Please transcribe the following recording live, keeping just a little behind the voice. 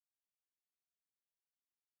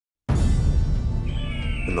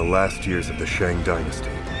In the last years of the Shang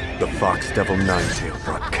Dynasty, the Fox Devil Ninetail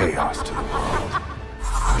brought chaos to the world.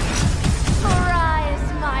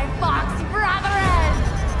 Rise, my fox brethren!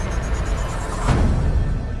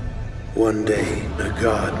 One day, a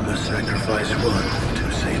god must sacrifice one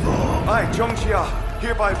to save all. I, JIANG ZIYA,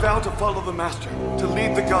 hereby vow to follow the Master, to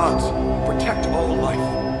lead the gods, protect all life.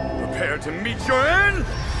 Prepare to meet your end!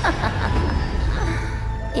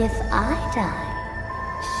 If I die,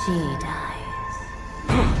 she dies.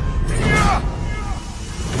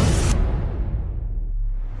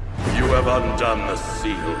 You have undone the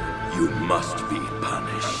seal. You must be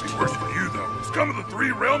punished. Worse for you, though. Scum of the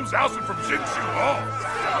Three Realms ousted from Jinshu Hall.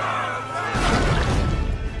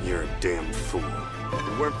 You're a damn fool. If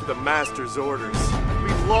it weren't for the Master's orders, we'd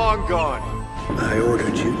be long gone. I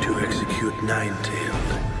ordered you to execute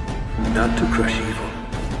Nine-Tailed, not to crush evil.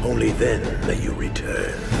 Only then may you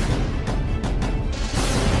return.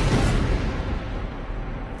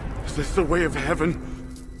 Is this the way of heaven?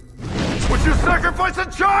 Would you sacrifice a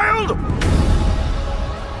child?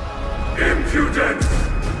 Impudence!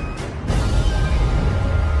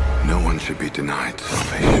 No one should be denied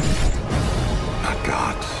salvation. Not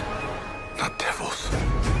gods, not devils,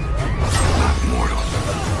 not mortals.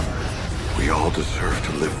 We all deserve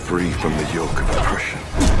to live free from the yoke of oppression.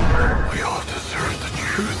 We all deserve the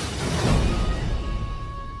truth.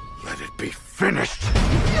 Let it be finished!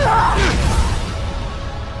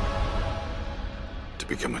 To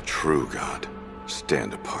become a true god,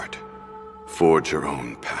 stand apart. Forge your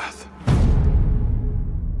own path.